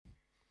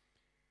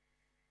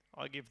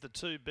I give the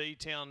 2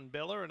 B-Town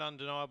Bella an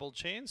undeniable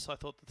chance. I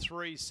thought the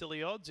 3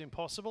 Silly Odds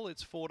impossible.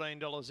 It's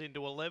 $14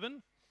 into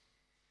 11.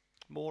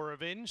 More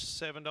Revenge,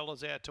 $7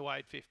 out to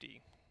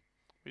 $8.50.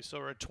 We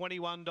saw a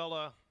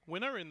 $21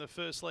 winner in the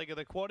first leg of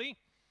the quaddie.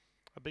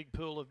 A big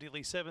pool of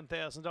nearly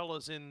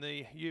 $7,000 in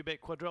the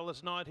UBET Quadrella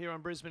tonight here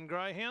on Brisbane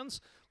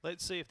Greyhounds.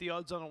 Let's see if the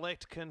odds on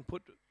elect can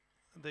put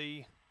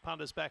the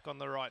punters back on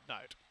the right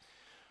note.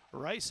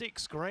 Race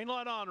 6, green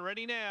light on,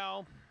 ready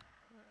now.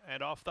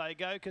 And off they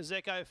go.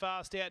 Kazeko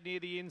fast out near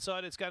the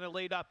inside. It's going to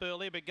lead up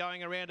early, but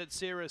going around at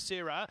Sierra.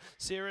 Sierra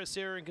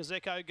and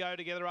Kazeko go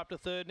together up to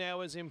third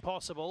now is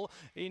impossible.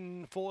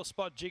 In 4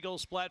 spot, Jiggle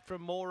Splat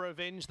from More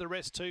Revenge. The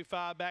rest too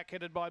far back,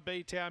 headed by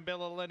B-Town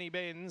Bella, Lenny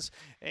Benz.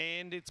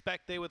 And it's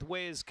back there with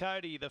Wes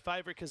Cody. The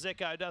favourite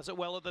Kazeko does it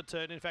well at the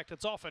turn. In fact,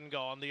 it's off and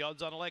gone. The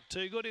odds on elect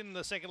too good in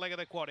the second leg of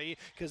the quaddie.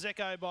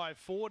 Kazeko by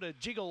 4 to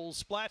Jiggle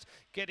Splat.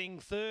 Getting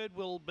third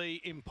will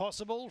be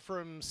impossible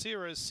from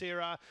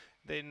Sierra.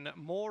 Then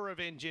More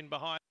Revenge in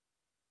behind.